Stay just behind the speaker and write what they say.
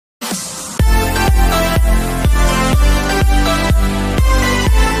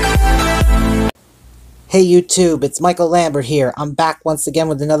Hey YouTube, it's Michael Lambert here. I'm back once again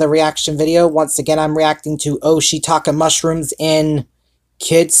with another reaction video. Once again, I'm reacting to Shiitake mushrooms in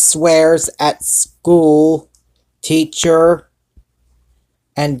Kid Swears at School, Teacher,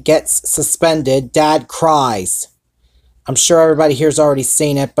 and Gets Suspended, Dad Cries. I'm sure everybody here's already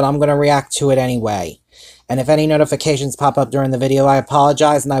seen it, but I'm going to react to it anyway. And if any notifications pop up during the video, I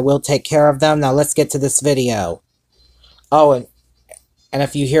apologize and I will take care of them. Now let's get to this video. Oh, and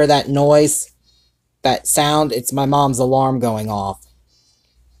if you hear that noise, that sound, it's my mom's alarm going off.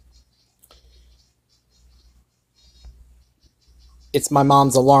 It's my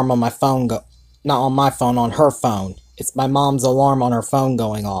mom's alarm on my phone, not on my phone, on her phone. It's my mom's alarm on her phone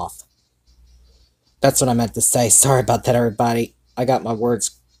going off. That's what I meant to say. Sorry about that, everybody. I got my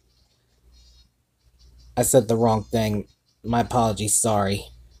words. I said the wrong thing. My apologies, sorry.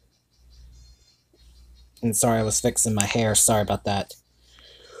 And sorry, I was fixing my hair. Sorry about that.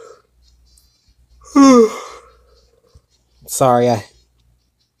 Sorry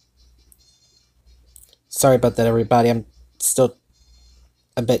about that, everybody. I'm still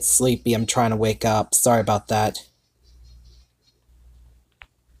a bit sleepy. I'm trying to wake up. Sorry about that.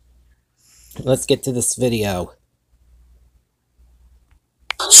 Let's get to this video.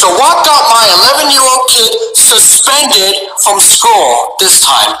 So what got my 11-year-old kid suspended from school this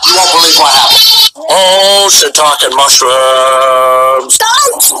time? You won't believe what happened. Oh, shiitake mushrooms.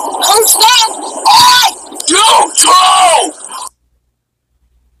 Don't! You go!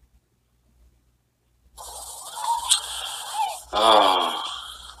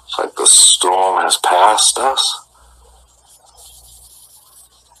 It's like the storm has passed us.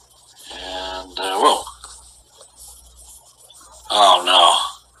 And, whoa. Oh no.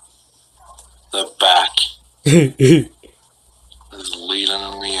 The back. There's Leland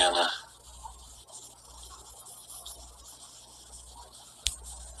and Leanna.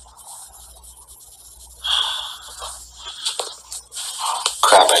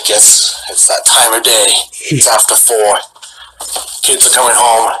 Crap, I guess it's that time of day. It's after 4. Kids are coming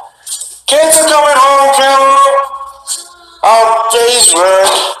home. Kids are coming home, Carol! Our day's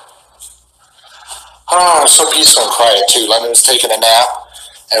work. Oh, it was so peaceful and quiet too. London was taking a nap.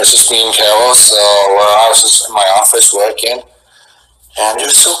 And it was just me and Carol, so I was just in my office working. And it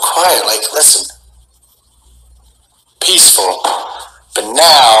was so quiet, like, listen. Peaceful. But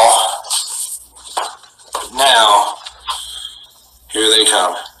now, here they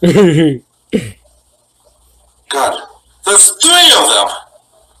come. God, there's 3 of them.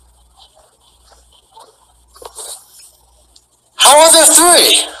 How are there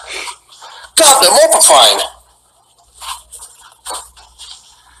 3? God, they're multiplying.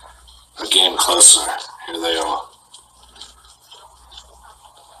 We're getting closer. Here they are.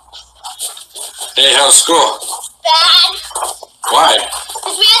 Hey, how's school? Bad. Why?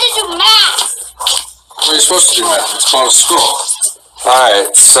 Because we had to do math. What are you supposed to do, man? It's part of school.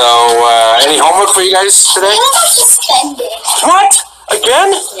 Alright, so, any homework for you guys today? We were suspended. What?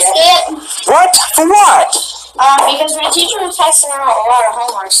 Again? Yeah. What? For what? Because my teacher was passing out a lot of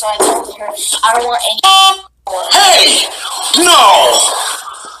homework, so I told her I don't want any homework. Hey! No!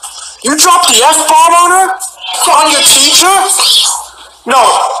 You dropped the F-bomb on her? On your teacher? No.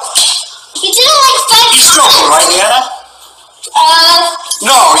 You did it like 5 times. He's joking, right, Leanna?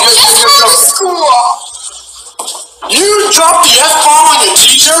 No, you're joking. School. You dropped the F-bomb on your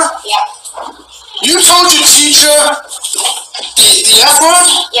teacher? Yep. You told your teacher the F-word?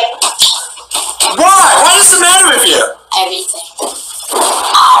 Yep. Why? What is the matter with you? Everything.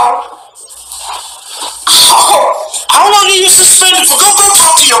 Ow. Oh, how long are you suspended for? Go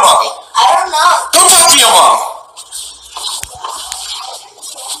talk to your mom. I don't know. Go talk to your mom.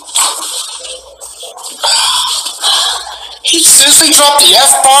 He seriously dropped the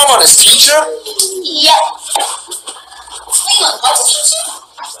F-bomb on his teacher? Yep. Leland, what did you do?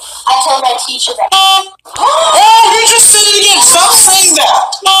 I told my teacher that. Oh, you just said it again. Stop saying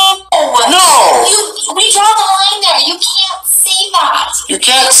that. No. We draw the line there. You can't say that. You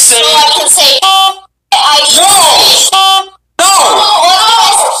can't say. So I can say. No. No.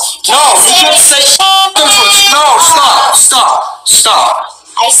 No, you can't say. No, stop.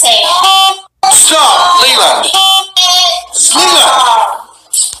 I say. Stop, Leland. Leland.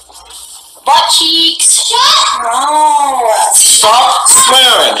 Butt cheeks. Shut. No. Stop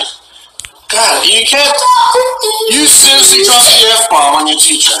swearing. God, you can't. You seriously dropped the F-bomb on your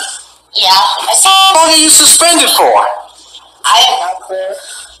teacher. Yeah, I said. How long are you suspended for? I have no clue. I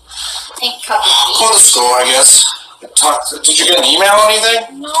think a couple of weeks. For the school, I guess. Did you get an email or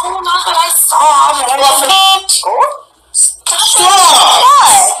anything? No, not that I saw. But I left for school. Stop!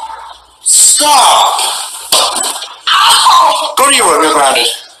 What? Stop! Ow! Go to your room, you're grounded.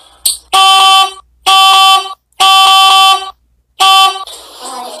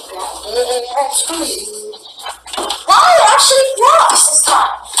 Wow, it actually works this time.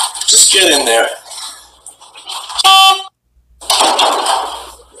 Just get in there.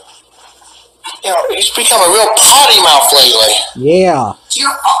 You know, he's become a real potty mouth lately. Yeah.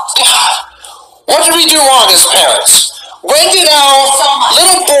 Your fault. God, what did we do wrong as parents? When did our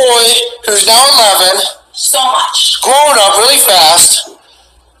little boy, who's now 11, So much. grown up really fast,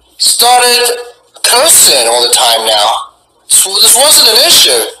 started cursing all the time now? So this wasn't an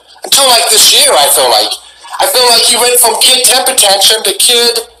issue until like this year, I feel like. I feel like he went from kid temper tantrum to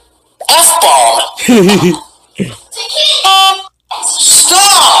kid F-bomb.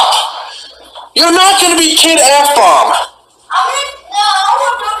 Stop! You're not going to be kid F-bomb. I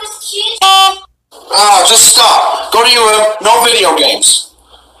want to this kid. Ah, just stop. Go to your room. No video games.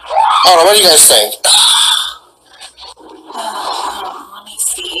 Oh, what do you guys think? Let me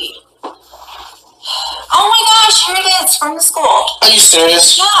see. Oh my gosh, here it is from the school. Are you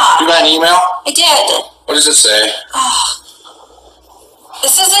serious? Yeah. You got an email? I did. What does it say?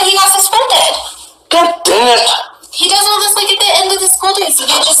 This is that he got suspended. God dang it. He does all this like at the end of the school day, so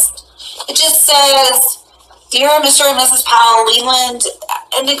it just says, "Dear Mr. and Mrs. Powell, Leland,"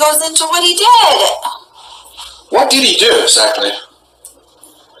 and it goes into what he did. What did he do exactly?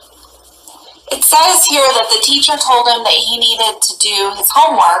 It says here that the teacher told him that he needed to do his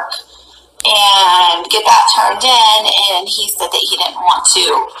homework and get that turned in, and he said that he didn't want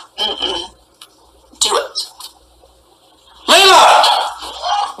to do it. Leland!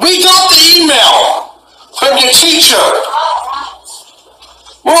 We got the email from your teacher.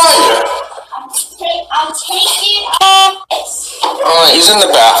 Where are you? I'm taking this. Alright, he's in the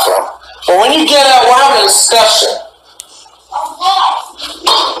bathroom. But when you get out, we're having a discussion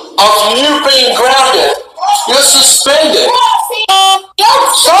of you being grounded. You're suspended.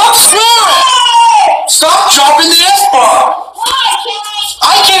 Stop swearing! Stop dropping the F-bomb!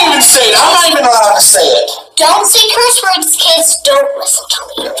 I can't even say it. I'm not even allowed to say it. Don't say curse words, kids. Don't listen to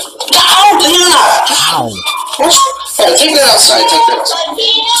me. Ow, Leona! Ow. Hey, take that outside. Take that outside.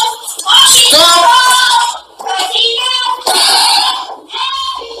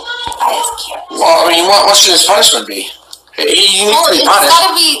 Well, I mean, what should his punishment be? He needs to be punished.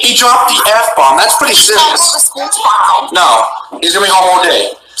 He dropped the F-bomb. That's pretty serious. School tomorrow. No, he's gonna be home all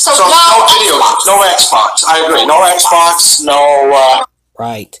day. So no no video games, no Xbox. I agree. No Xbox, no,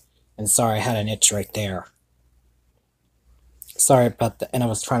 Right. And sorry, I had an itch right there. Sorry about that. And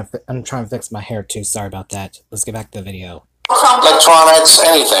I'm trying to fix my hair too. Sorry about that. Let's get back to the video. electronics,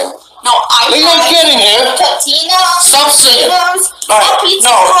 anything. No, I Leland, get in here. Totino's. Stop singing. Alright, Pizza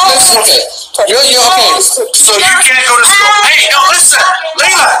no, rolls, listen, okay. You're okay. So you can't go to school. Hey, no, listen.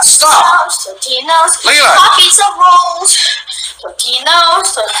 Leland, stop. Totino's. Leland. Pizza rolls.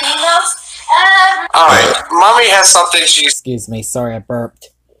 Totino's. Alright, mommy has something she's... Excuse me. Sorry, I burped.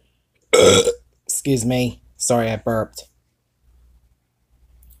 Excuse me. Sorry, I burped.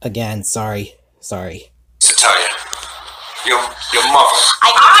 Again, sorry. Sorry. to tell you. Your mother.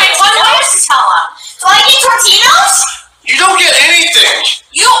 Alright, what do I have to tell him? Do I get Tortinos? You don't get anything.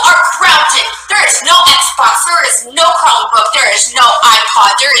 You are grounded. There is no Xbox. There is no Chromebook. There is no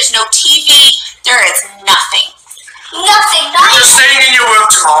iPod. There is no TV. There is nothing. Nothing. You're just staying in your room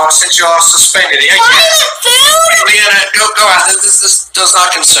tomorrow since you're suspended. Food? Leanna, go out. This does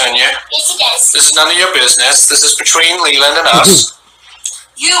not concern you. Yes, it does. This is none of your business. This is between Leland and us.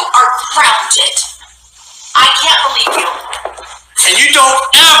 You are grounded. I can't believe you. And you don't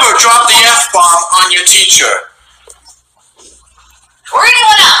ever drop the F-bomb on your teacher. Or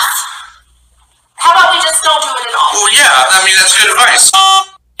anyone else. How about we just don't do it at all? Well, yeah, I mean, that's good advice.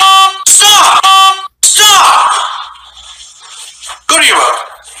 Stop! Stop! Go to your room.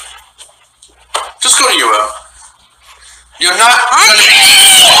 Just go to your room. You're not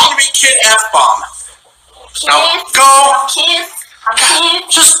gonna be kid F-bomb. Now go.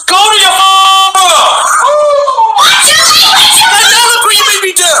 Just go to your room. Look what you made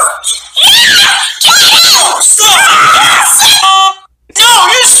me do. Stop! No,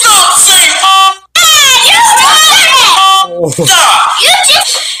 you stop saying. Stop!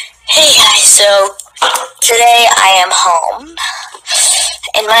 Hey guys, so today I am home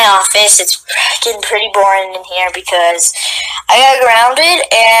in my office. It's getting pretty boring in here because I got grounded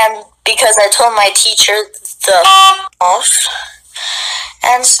and because I told my teacher the off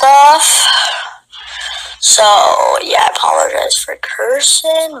and stuff. So yeah, I apologize for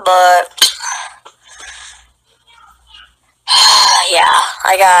cursing, but yeah,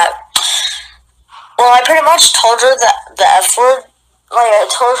 I pretty much told her the F word. Like, I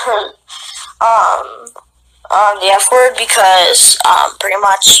told her, the F word because, pretty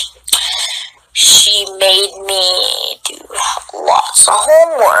much, she made me do lots of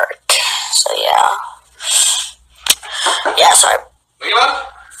homework. So yeah. Yeah, sorry. Leela?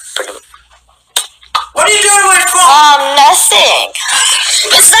 What are you doing with my phone? Nothing.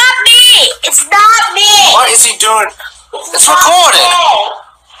 It's not me! It's not me! What is he doing? It's recorded.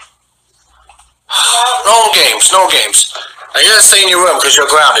 No games, no games. Now you gotta stay in your room because you're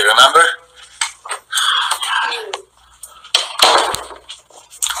grounded, remember?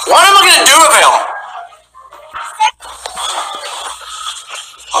 What am I gonna do with him?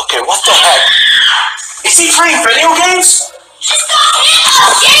 Okay, what the heck? Is he playing video games? Just got hit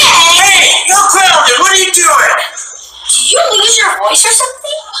again! Hey, you're grounded. What are you doing? Did you lose your voice or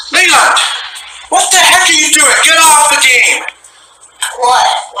something? Leland, what the heck are you doing? Get off the game. What?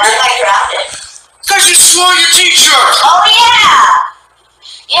 Why am I grounded? Because you swore your teacher. Oh yeah!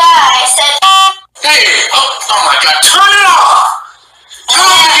 Yeah, I said. Hey, oh my God, turn it off. Turn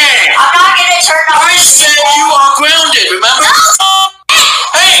off the game. I'm not gonna turn off. I said you are grounded, remember?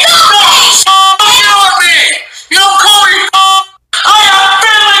 Hey, no! Don't yell at me! You don't call me! I have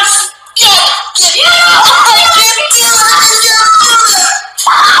feelings!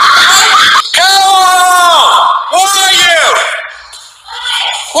 Hello! Who are you?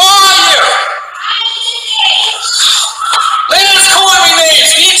 Who are you? Lena's calling me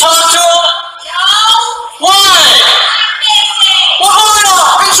names. Can you talk to him? Why? Well, hold it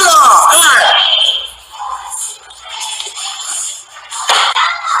off. Fix it off. Come on.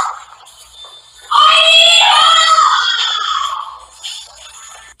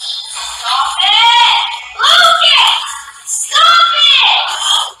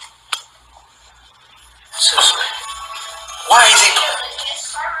 Seriously. Why is he...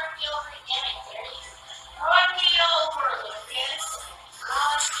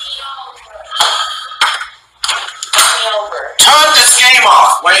 Turn this game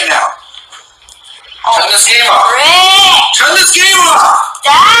off. Right now. Turn this game off. Turn this game off.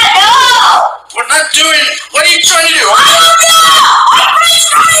 Dad, no! We're not doing... What are you trying to do? I don't know! I'm pretty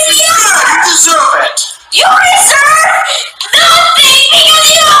trying to Yeah, you deserve it. You deserve nothing because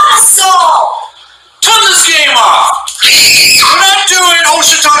you asshole! Turn this game off. We're not doing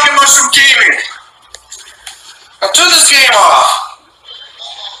Ocean Talking Mushroom Gaming. Now turn this game off.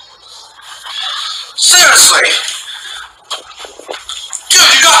 Seriously. Dude,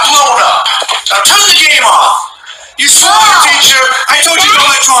 you got blown up. Now turn the game off. You swore your teacher. I told you no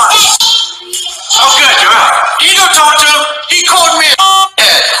electronics. Oh, good, you're out. You go talk to him. He called me a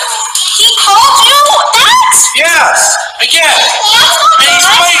head. He called you that? Yes, again. And he's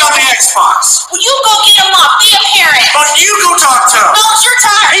playing on the Xbox. Well, you go get him up. Be a parent. But you go talk to him. No, it's your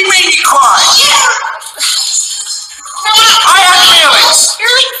time. He made me cry. I have feelings.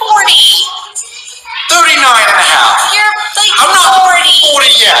 You're like 40. 39 and a half. You're like I'm not 40.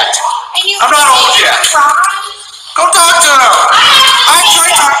 40 yet. And you I'm not old yet. Cry? Go talk to him. I tried talking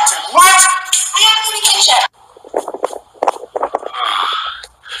to him. What? I have to be kitchen.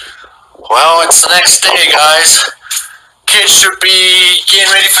 Well, it's the next day, guys. Kids should be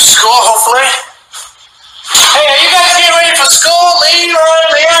getting ready for school, hopefully. Hey, are you guys getting ready for school? Leroy,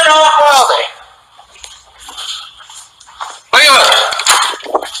 Leanna, where are they? Leland!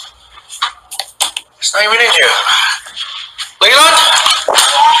 It's not even in here. Leland?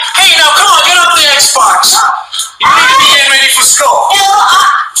 Hey, now come on, get off the Xbox. You need to be getting ready for school. No,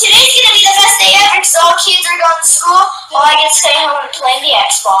 today's gonna be the best day ever because all kids are going to school while I get to stay home and play the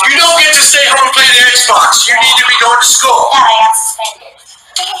Xbox. You don't get to stay home and play the Xbox. You need to be going to school. Yeah, I got suspended.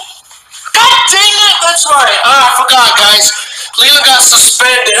 God dang it! That's right. I forgot, guys. Leland got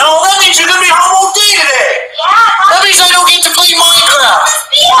suspended. Oh, that means you're gonna be home all day today. Yeah, That means I don't get to play Minecraft.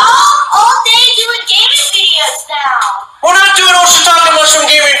 be home all day doing gaming videos now. We're not doing Ocean Talking Mushroom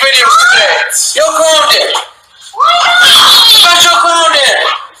Gaming videos today. You're grounded. Why not? Because you're grounded.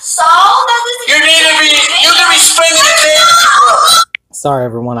 So that was You're gonna be spending the day in your room. Sorry,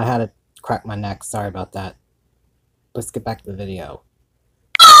 everyone. I had to crack my neck. Sorry about that. Let's get back to the video.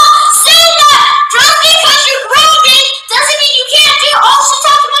 saying that just because you're grounded doesn't mean you can't do also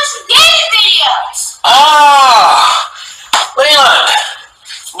talk about some gaming videos. Leland,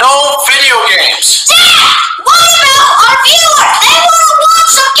 no video games. Dad, what about our viewers? They want to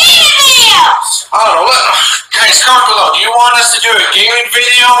watch some gaming videos. I don't know. What? Guys, comment below. Do you want us to do a gaming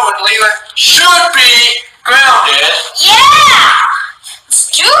video when Leland should be grounded? Yeah, let's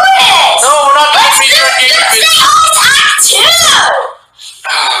do it. No, we're not going to be doing Let's gaming do it videos. all the time too.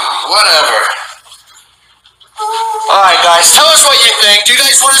 Whatever. Alright guys, tell us what you think. Do you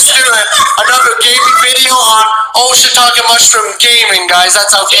guys want us to do another gaming video on Ocean Talking Mushroom Gaming, guys?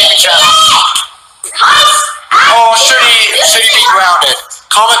 That's our gaming channel. Oh, should he be grounded?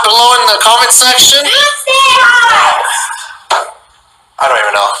 Comment below in the comment section. Say hi. I don't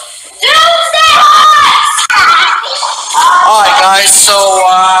even know. Alright guys, so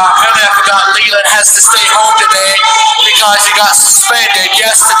apparently I forgot Leland has to stay home today because he got suspended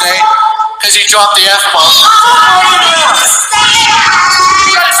yesterday because he dropped the F-bomb.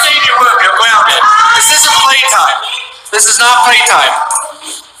 You gotta stay in your room, you're grounded. This isn't playtime. This is not playtime.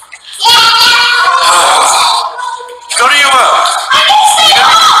 Go to your room.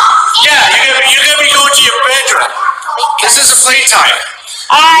 You're gonna be going to your bedroom. This isn't playtime.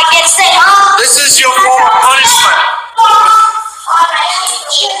 I get to stay home. This is your form of punishment.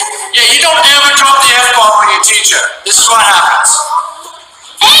 Yeah, you don't ever drop the F-bomb on your teacher. This is what happens.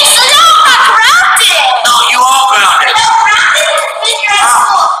 Hey, so no, I'm not grounded. No, you are grounded.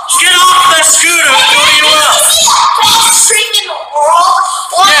 Get off that scooter and go to your room.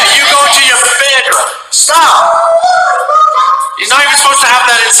 Yeah, you go to your bedroom. Stop. You're not even supposed to have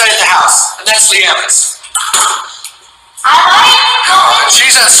that inside the house. And that's Leanna's.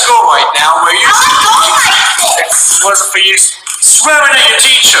 She's at school right now. Where you? It wasn't for you swearing at your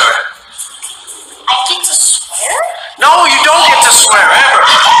teacher. I get to swear? No, you don't get to swear ever.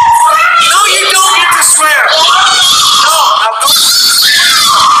 No, you don't get to swear. No, now go.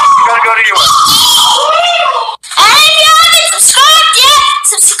 You gotta go to your room. And if you haven't subscribed yet,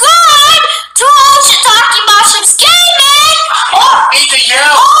 subscribe to Ocean Talking Mushrooms Gaming. Need to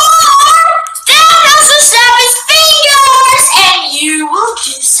yell. Or down also snap his fingers and you will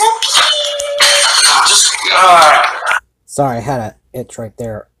disappear. Just, Sorry, I had an itch right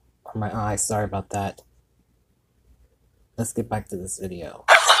there on my eye. Sorry about that. Let's get back to this video.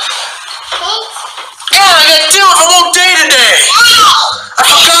 Yeah, I gotta deal with him all day today. I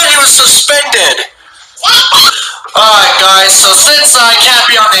forgot he was suspended. Alright guys, so since I can't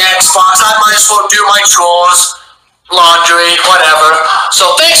be on the Xbox, I might as well do my chores, laundry, whatever.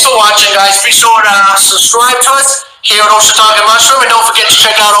 So thanks for watching guys. Be sure to subscribe to us here at Ocean Talking Mushroom, and don't forget to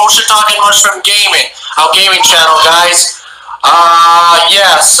check out Ocean Talking Mushroom Gaming, our gaming channel guys.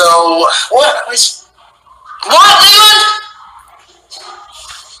 Yeah, so what, Leland?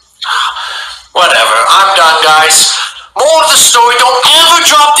 Whatever, I'm done guys. More of the story, don't ever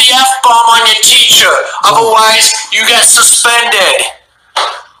drop the F-bomb on your teacher, otherwise you get suspended.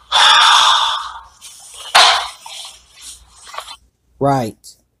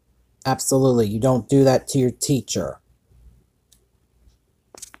 Right. Absolutely. You don't do that to your teacher.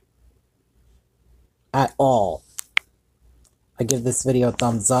 At all. I give this video a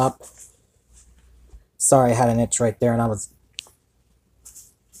thumbs up. Sorry, I had an itch right there and I was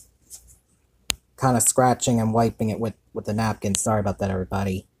kind of scratching and wiping it with the napkin. Sorry about that,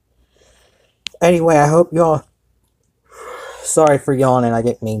 everybody. Anyway, I hope y'all... Sorry for yawning. I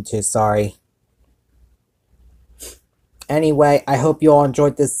didn't mean to. Sorry. Anyway, I hope you all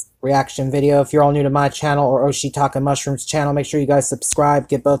enjoyed this reaction video. If you're all new to my channel or Oshitaka Mushrooms channel, make sure you guys subscribe.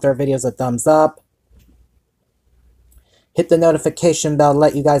 Give both our videos a thumbs up. Hit the notification bell to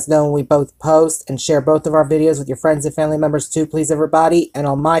let you guys know when we both post, and share both of our videos with your friends and family members too, please everybody. And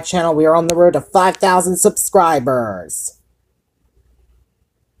on my channel, we are on the road to 5,000 subscribers.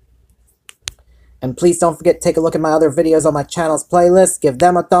 And please don't forget to take a look at my other videos on my channel's playlist. Give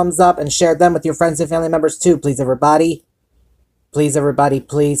them a thumbs up and share them with your friends and family members too, please everybody. Please everybody,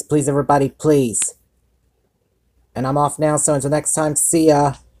 please, please everybody, please. And I'm off now, so until next time, see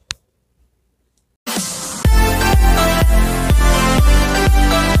ya.